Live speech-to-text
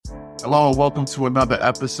Hello and welcome to another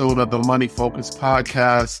episode of the Money Focus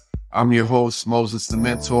Podcast. I'm your host, Moses the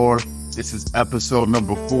Mentor. This is episode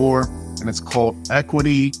number 4, and it's called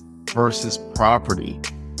Equity versus Property.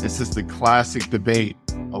 This is the classic debate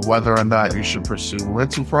of whether or not you should pursue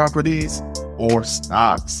rental properties or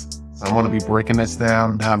stocks. So I want to be breaking this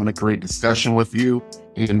down and having a great discussion with you,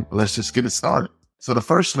 and let's just get it started. So the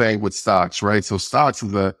first thing with stocks, right? So stocks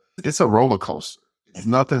it's a roller coaster. There's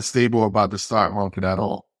nothing stable about the stock market at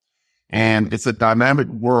all. And it's a dynamic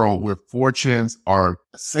world where fortunes are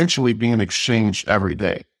essentially being exchanged every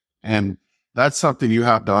day. And that's something you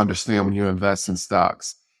have to understand when you invest in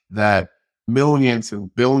stocks, that millions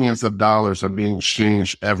and billions of dollars are being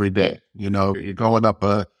exchanged every day. You know, you're going up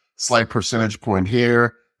a slight percentage point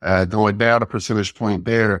here, going down a percentage point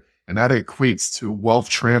there, and that equates to wealth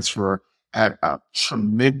transfer at a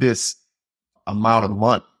tremendous amount of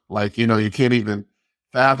money. Like, you know, you can't even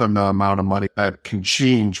fathom the amount of money that can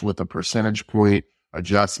change with a percentage point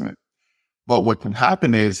adjustment. But what can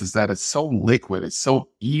happen is that it's so liquid. It's so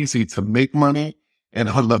easy to make money. And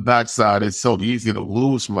on the backside, it's so easy to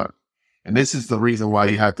lose money. And this is the reason why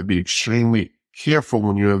you have to be extremely careful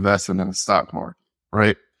when you're investing in the stock market,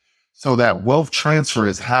 right? So that wealth transfer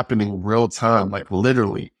is happening real time, like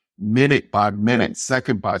literally minute by minute,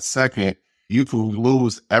 second by second. You can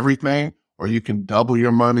lose everything, or you can double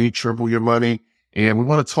your money, triple your money. And we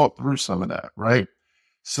want to talk through some of that, right?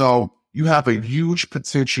 So you have a huge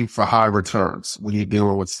potential for high returns when you're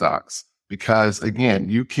dealing with stocks, because again,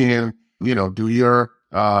 you can, do your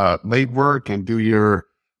late work and do your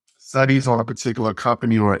studies on a particular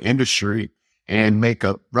company or industry and make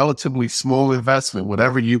a relatively small investment,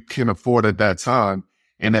 whatever you can afford at that time.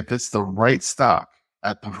 And if it's the right stock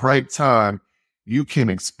at the right time, you can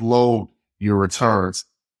explode your returns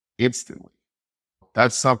instantly.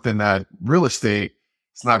 That's something that real estate,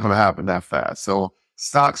 it's not going to happen that fast. So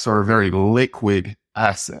stocks are a very liquid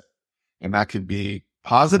asset, and that could be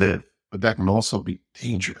positive, but that can also be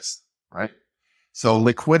dangerous, right? So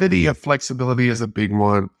liquidity and flexibility is a big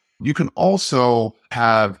one. You can also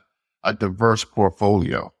have a diverse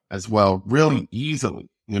portfolio as well, really easily.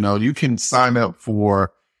 You can sign up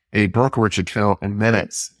for a brokerage account in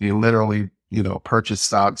minutes. You literally, purchase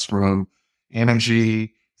stocks from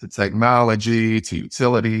energy to technology, to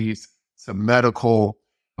utilities, to medical,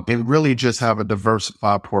 and really just have a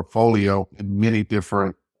diversified portfolio in many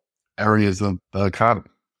different areas of the economy.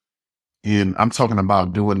 And I'm talking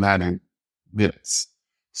about doing that in minutes.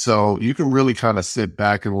 So you can really kind of sit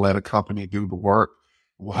back and let a company do the work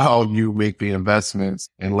while you make the investments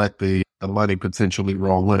and let the money potentially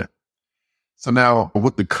roll in. So now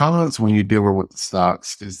with the cons when you're dealing with the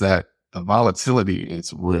stocks is that the volatility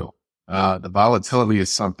is real. The volatility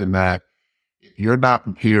is something that if you're not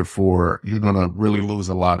prepared for, you're going to really lose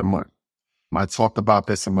a lot of money. I talked about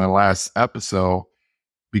this in my last episode,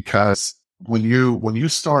 because when you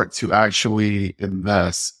start to actually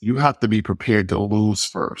invest, you have to be prepared to lose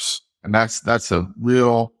first. And that's a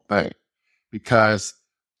real thing, because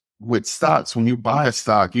with stocks, when you buy a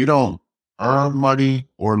stock, you don't earn money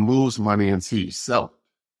or lose money until you sell it.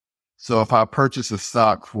 So if I purchase a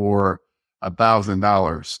stock for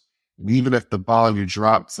 $1,000, even if the value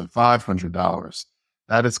drops to $500,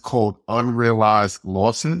 that is called unrealized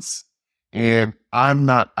losses. And I'm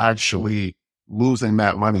not actually losing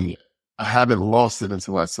that money yet. I haven't lost it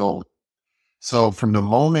until I sold it. So from the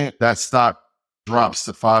moment that stock drops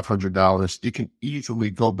to $500, it can easily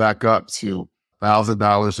go back up to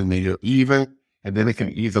 $1,000 and then you're even, and then it can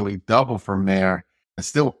easily double from there and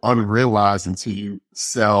still unrealized until you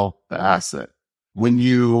sell the asset. When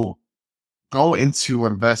you go into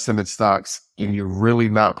investing in stocks and you're really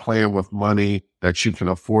not playing with money that you can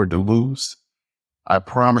afford to lose, I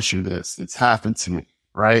promise you this, it's happened to me,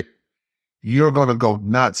 right? You're going to go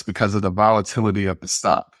nuts because of the volatility of the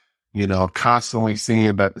stock. Constantly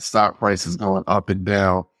seeing that the stock price is going up and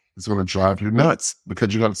down is going to drive you nuts,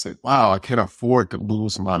 because you're going to say, wow, I can't afford to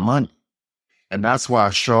lose my money. And that's why I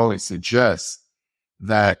strongly suggest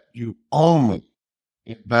that you only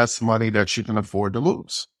invest money that you can afford to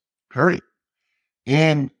lose, period.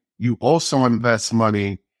 And you also invest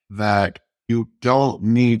money that you don't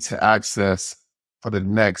need to access for the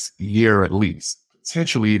next year at least,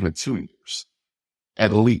 potentially even 2 years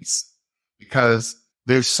at least, because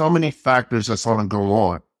there's so many factors that's going to go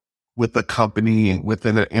on with the company and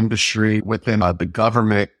within the industry, within the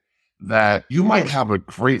government, that you might have a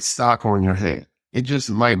great stock on your hand. It just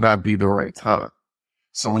might not be the right time.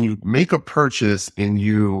 So when you make a purchase and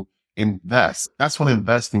you invest, that's what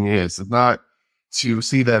investing is. It's not to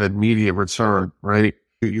see that immediate return, right?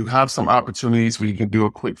 You have some opportunities where you can do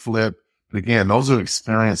a quick flip. But again, those are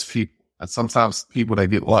experienced people, and sometimes people that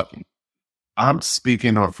get lucky. I'm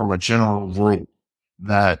speaking from a general rule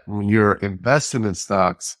that when you're investing in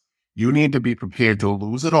stocks, you need to be prepared to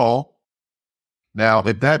lose it all. Now,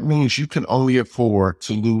 if that means you can only afford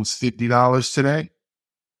to lose $50 today,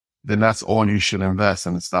 then that's all you should invest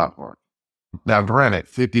in the stock market. Now, granted,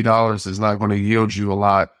 $50 is not going to yield you a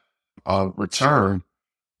lot of return,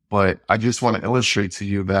 but I just want to illustrate to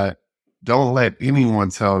you that don't let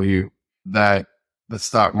anyone tell you that the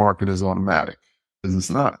stock market is automatic, because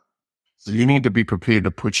it's not. So you need to be prepared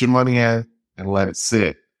to put your money in and let it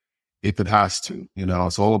sit if it has to.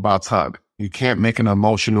 It's all about time. You can't make an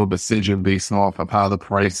emotional decision based off of how the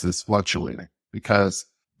price is fluctuating, because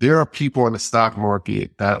there are people in the stock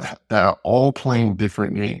market that are all playing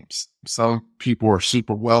different games. Some people are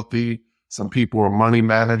super wealthy. Some people are money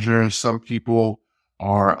managers. Some people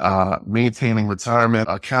are maintaining retirement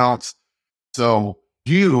accounts. So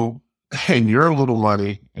you and your little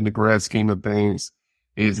money in the grand scheme of things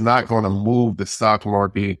is not going to move the stock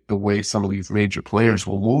market the way some of these major players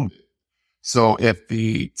will move it. So if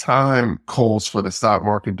the time calls for the stock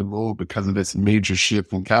market to move because of this major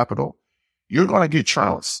shift in capital, you're going to get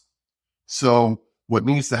trounced. So what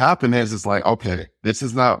needs to happen is like, okay, this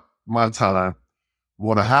is not my time.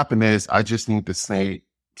 What'll happen is I just need to stay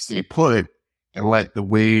put and let the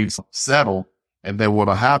waves settle. And then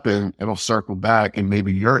what'll happen, it'll circle back, and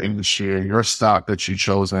maybe your industry or your stock that you've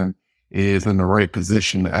chosen is in the right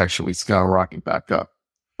position to actually skyrocket back up.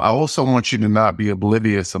 I also want you to not be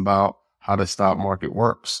oblivious about how the stock market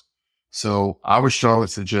works. So I would strongly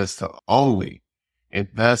suggest to only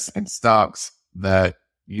invest in stocks that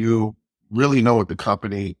you really know what the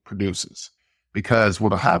company produces. Because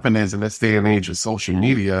what'll happen is, in this day and age of social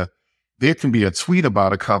media, there can be a tweet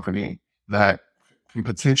about a company that can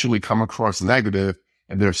potentially come across negative,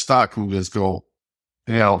 and their stock can just go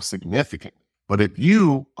down significantly. But if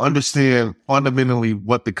you understand fundamentally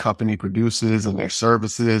what the company produces and their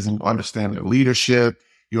services, and you understand their leadership,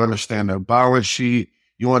 you understand their balance sheet,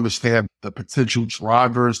 you understand the potential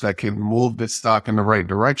drivers that can move this stock in the right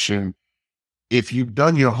direction, if you've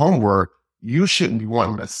done your homework, you shouldn't be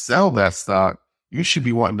wanting to sell that stock. You should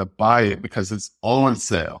be wanting to buy it because it's on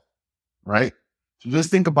sale, right? So just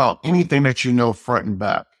think about anything that you know front and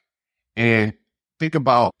back, and think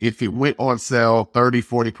about if it went on sale 30,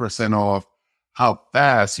 40% off, how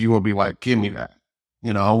fast you will be like, give me that.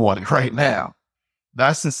 I want it right now.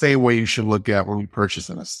 That's the same way you should look at when you purchase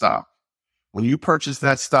in a stock. When you purchase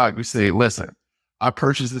that stock, you say, listen, I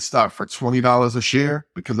purchased this stock for $20 a share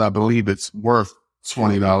because I believe it's worth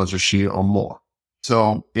 $20 a share or more.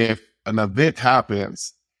 So if an event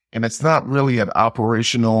happens and it's not really an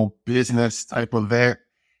operational business type event,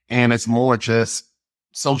 and it's more just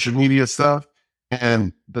social media stuff,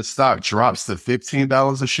 and the stock drops to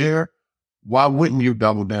 $15 a share, why wouldn't you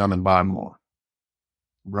double down and buy more?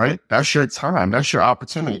 Right? That's your time. That's your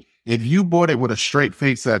opportunity. If you bought it with a straight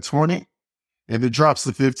face at 20, if it drops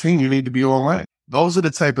to 15, you need to be all in. Those are the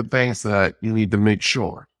type of things that you need to make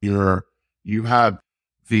sure you have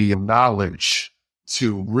the knowledge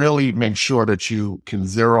to really make sure that you can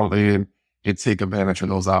zero in and take advantage of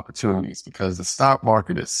those opportunities, because the stock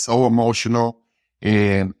market is so emotional.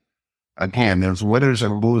 And again, there's winners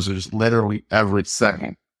and losers literally every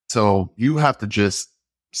second. So you have to just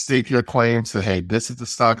stake your claim to, hey, this is the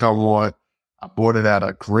stock I want. I bought it at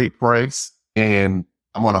a great price, and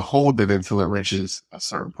I'm going to hold it until it reaches a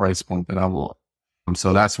certain price point that I want.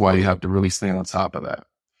 So that's why you have to really stay on top of that.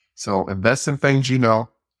 So invest in things you know.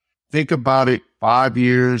 Think about it 5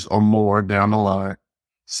 years or more down the line.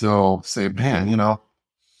 So say, man,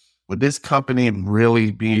 would this company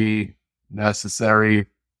really be necessary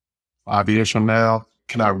 5 years from now?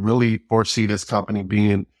 Can I really foresee this company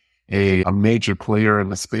being a major player in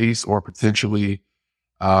the space, or potentially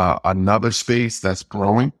another space that's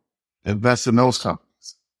growing? Invest in those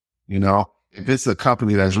companies. If it's a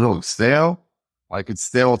company that's really stale, like it's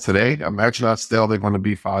stale today, imagine how stale they're going to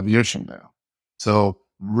be 5 years from now. So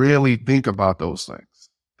really think about those things.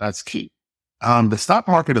 That's key. The stock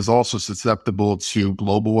market is also susceptible to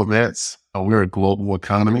global events. We're a global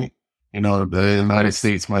economy. The United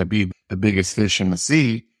States might be the biggest fish in the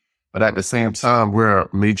sea, but at the same time, we're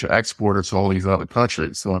a major exporter to all these other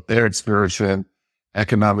countries. So if they're experiencing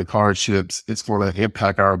economic hardships, it's going to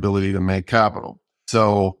impact our ability to make capital.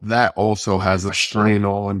 So that also has a strain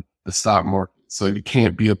on the stock market. So you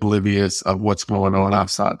can't be oblivious of what's going on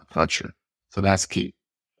outside the country. So that's key.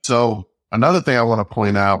 So another thing I want to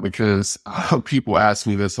point out, because people ask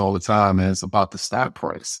me this all the time, is about the stock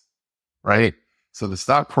price, right? So the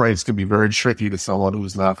stock price can be very tricky to someone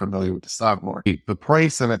who's not familiar with the stock market. The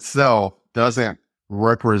price in itself doesn't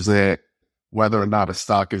represent whether or not a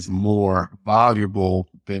stock is more valuable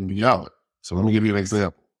than the other. So let me give you an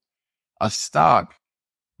example. A stock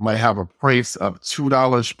might have a price of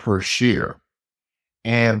 $2 per share.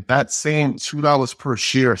 And that same $2 per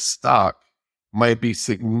share stock might be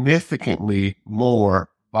significantly more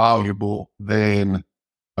valuable than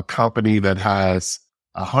a company that has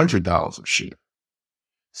 $100 a share.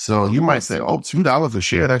 So you might say, oh, $2 a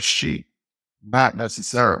share, that's cheap. Not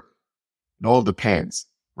necessarily. It all depends,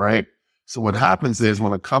 right? So what happens is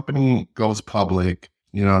when a company goes public,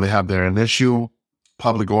 they have their initial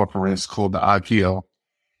public offering, it's called the IPO.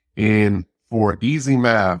 And for easy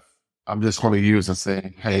math, I'm just going to use and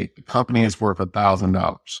say, hey, the company is worth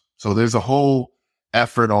 $1,000. So there's a whole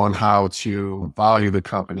effort on how to value the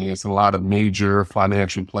company. It's a lot of major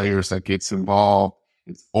financial players that gets involved.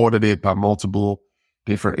 It's audited by multiple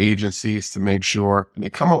different agencies to make sure and they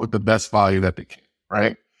come up with the best value that they can,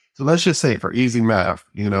 right? So let's just say for easy math,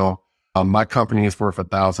 my company is worth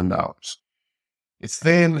 $1,000. It's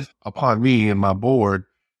then upon me and my board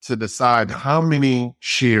to decide how many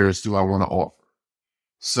shares do I want to offer.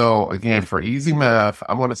 So again, for easy math,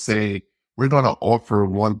 I want to say we're going to offer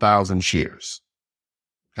 1,000 shares.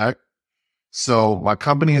 Okay. So my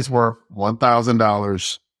company is worth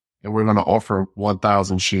 $1,000 and we're going to offer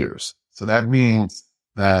 1,000 shares. So that means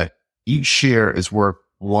that each share is worth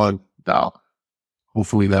 $1.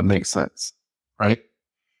 Hopefully that makes sense, right?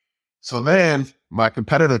 So then my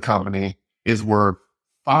competitor company is worth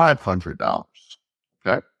 $500.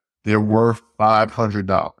 Okay. They're worth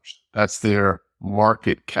 $500. That's their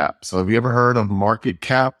market cap. So have you ever heard of market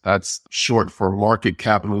cap? That's short for market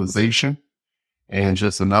capitalization and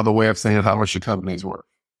just another way of saying how much your company is worth.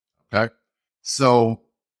 Okay. So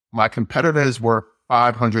my competitor is worth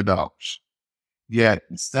 $500. Yet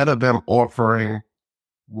instead of them offering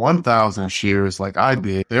 1,000 shares like I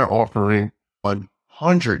did, they're offering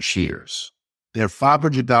 100 shares. Their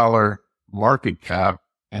 $500 market cap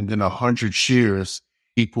and then 100 shares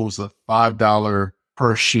equals a $5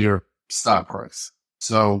 per share stock price.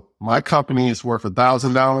 So my company is worth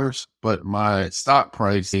 $1,000, but my stock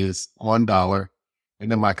price is $1.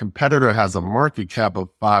 And then my competitor has a market cap of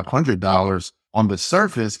 $500. On the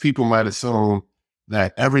surface, people might assume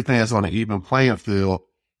that everything is on an even playing field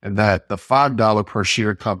and that the $5 per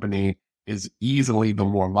share company is easily the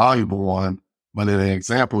more valuable one. But in the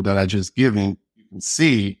example that I just given, you can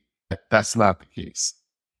see that that's not the case.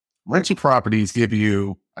 Rental properties give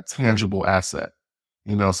you a tangible asset.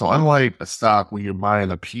 So unlike a stock where you're buying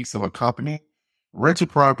a piece of a company, rental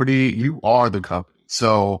property, you are the company.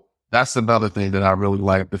 So that's another thing that I really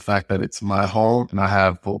like, the fact that it's my home and I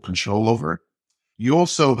have full control over it. You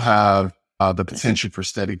also have the potential for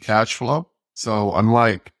steady cash flow. So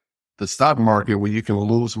unlike the stock market where you can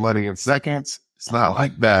lose money in seconds, it's not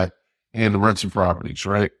like that in the rental properties,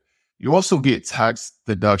 right? You also get tax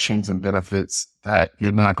deductions and benefits that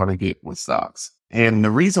you're not going to get with stocks. And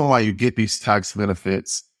the reason why you get these tax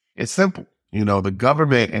benefits is simple. The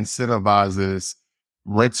government incentivizes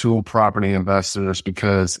rental property investors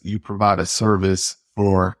because you provide a service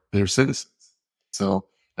for their citizens. So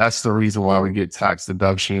that's the reason why we get tax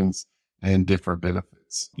deductions and different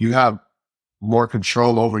benefits. You have more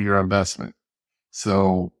control over your investment.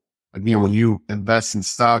 So again, when you invest in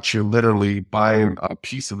stocks, you're literally buying a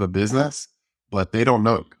piece of a business, but they don't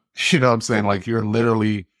know. You know what I'm saying? Like you're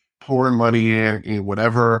literally pouring money in and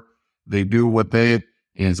whatever they do with it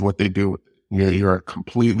is what they do with it. You're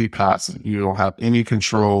completely passive. You don't have any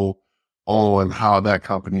control on how that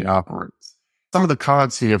company operates. Some of the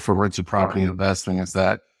cons here for rental property investing is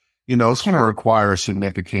that, it's going to require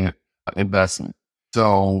significant investment.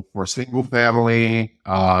 So for single family,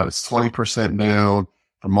 it's 20% down.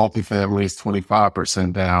 For multifamily, it's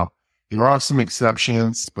 25% down. There are some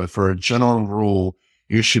exceptions, but for a general rule,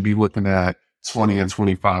 you should be looking at 20 and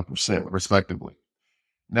 25% respectively.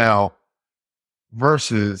 Now,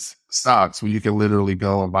 versus stocks where you can literally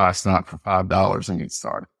go and buy a stock for $5 and get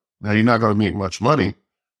started. Now, you're not going to make much money,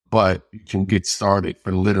 but you can get started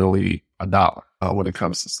for literally $1 when it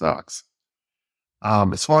comes to stocks.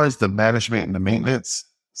 As far as the management and the maintenance,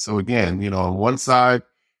 so again, on one side,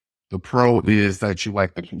 the pro is that you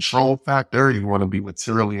like the control factor. You want to be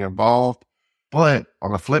materially involved. But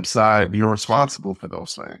on the flip side, you're responsible for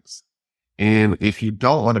those things. And if you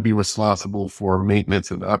don't want to be responsible for maintenance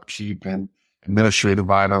and upkeep and administrative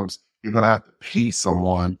items, you're going to have to pay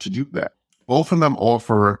someone to do that. Both of them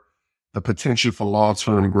offer the potential for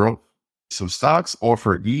long-term growth. So stocks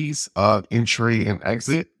offer ease of entry and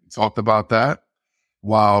exit. We talked about that.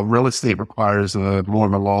 While real estate requires more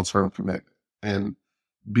of a long-term commitment. And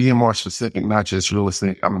being more specific, not just real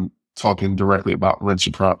estate, I'm talking directly about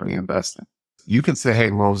rental property investing. You can say,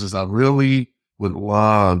 hey, Moses, I really would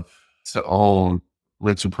love to own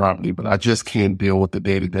rental property, but I just can't deal with the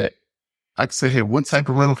day to day. I can say, hey, what type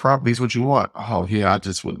of rental properties would you want? Oh, yeah, I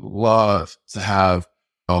just would love to have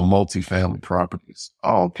multifamily properties.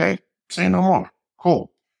 Oh, okay. Say no more.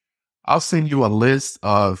 Cool. I'll send you a list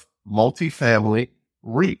of multifamily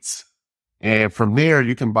REITs. And from there,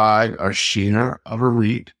 you can buy a share of a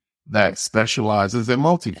REIT that specializes in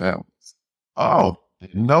multifamilies. Oh,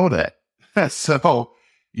 didn't know that. So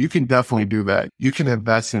you can definitely do that. You can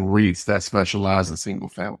invest in REITs that specialize in single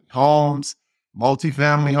family homes,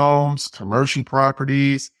 multifamily homes, commercial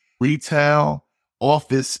properties, retail,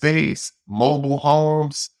 office space, mobile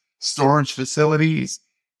homes, storage facilities,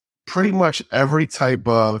 pretty much every type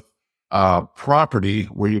of property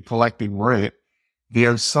where you're collecting rent.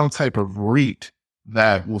 There's some type of REIT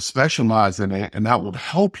that will specialize in it, and that will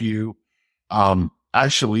help you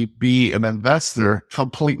actually be an investor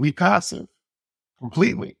completely passive,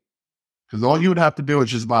 completely. Because all you would have to do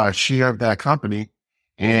is just buy a share of that company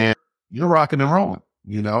and you're rocking and rolling,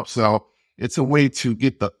 So it's a way to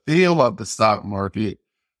get the feel of the stock market,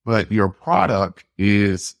 but your product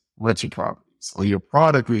is rental properties, or your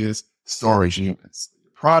product is storage units.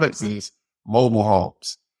 Your product is mobile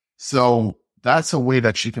homes. So that's a way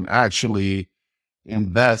that you can actually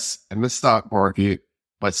invest in the stock market,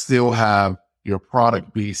 but still have your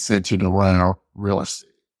product be centered around real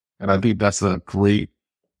estate. And I think that's a great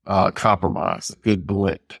compromise, a good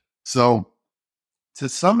blend. So to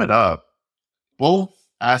sum it up, both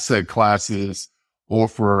asset classes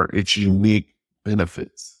offer its unique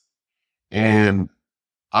benefits. And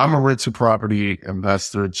I'm a rental property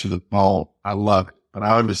investor to the bone. I love it, but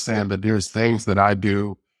I understand that there's things that I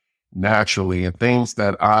do naturally and things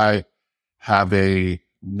that I have a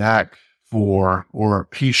knack for or a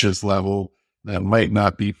patience level that might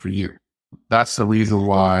not be for you. That's the reason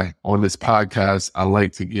why on this podcast, I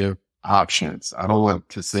like to give options. I don't want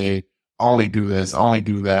to say, only do this, only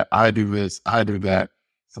do that. I do this, I do that.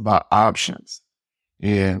 It's about options.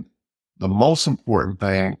 And the most important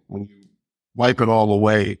thing when you wipe it all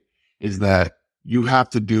away is that you have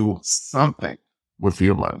to do something with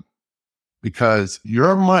your money, because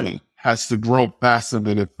your money has to grow faster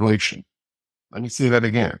than inflation. Let me say that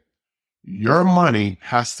again. Your money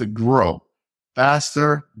has to grow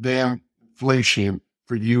faster than inflation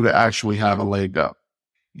for you to actually have a leg up.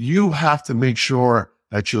 You have to make sure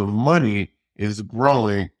that your money is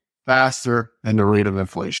growing faster than the rate of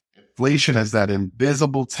inflation. Inflation is that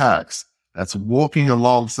invisible tax that's walking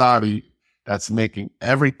alongside of you, that's making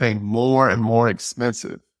everything more and more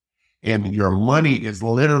expensive. And your money is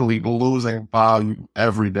literally losing value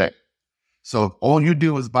every day. So if all you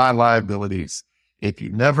do is buy liabilities, if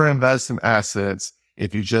you never invest in assets,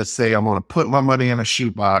 if you just say, I'm going to put my money in a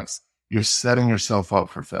shoebox, you're setting yourself up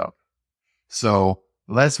for failure. So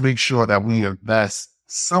let's make sure that we invest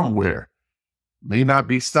somewhere. May not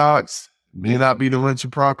be stocks, may not be the rental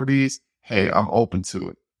properties. Hey, I'm open to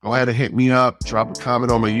it. Go ahead and hit me up, drop a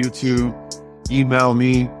comment on my YouTube, email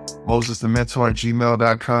me,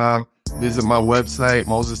 mosesthementor@gmail.com. Visit my website,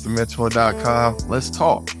 mosesthementor.com. Let's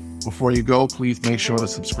talk. Before you go, please make sure to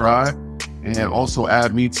subscribe and also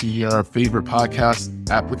add me to your favorite podcast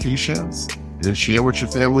applications and share with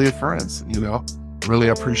your family and friends. Really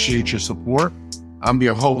appreciate your support. I'm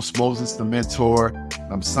your host, Moses the Mentor.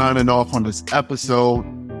 I'm signing off on this episode.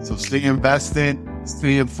 So stay invested,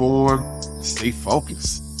 stay informed, stay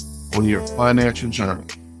focused on your financial journey.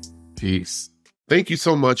 Peace. Thank you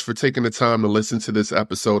so much for taking the time to listen to this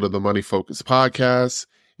episode of the Money Focus Podcast.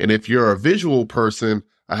 And if you're a visual person,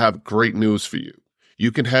 I have great news for you.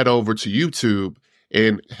 You can head over to YouTube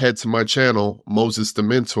and head to my channel, Moses the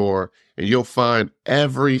Mentor, and you'll find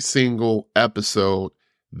every single episode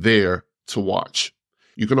there to watch.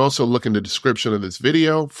 You can also look in the description of this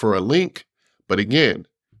video for a link. But again,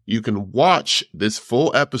 you can watch this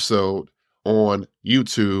full episode on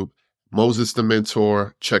YouTube, Moses the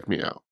Mentor. Check me out.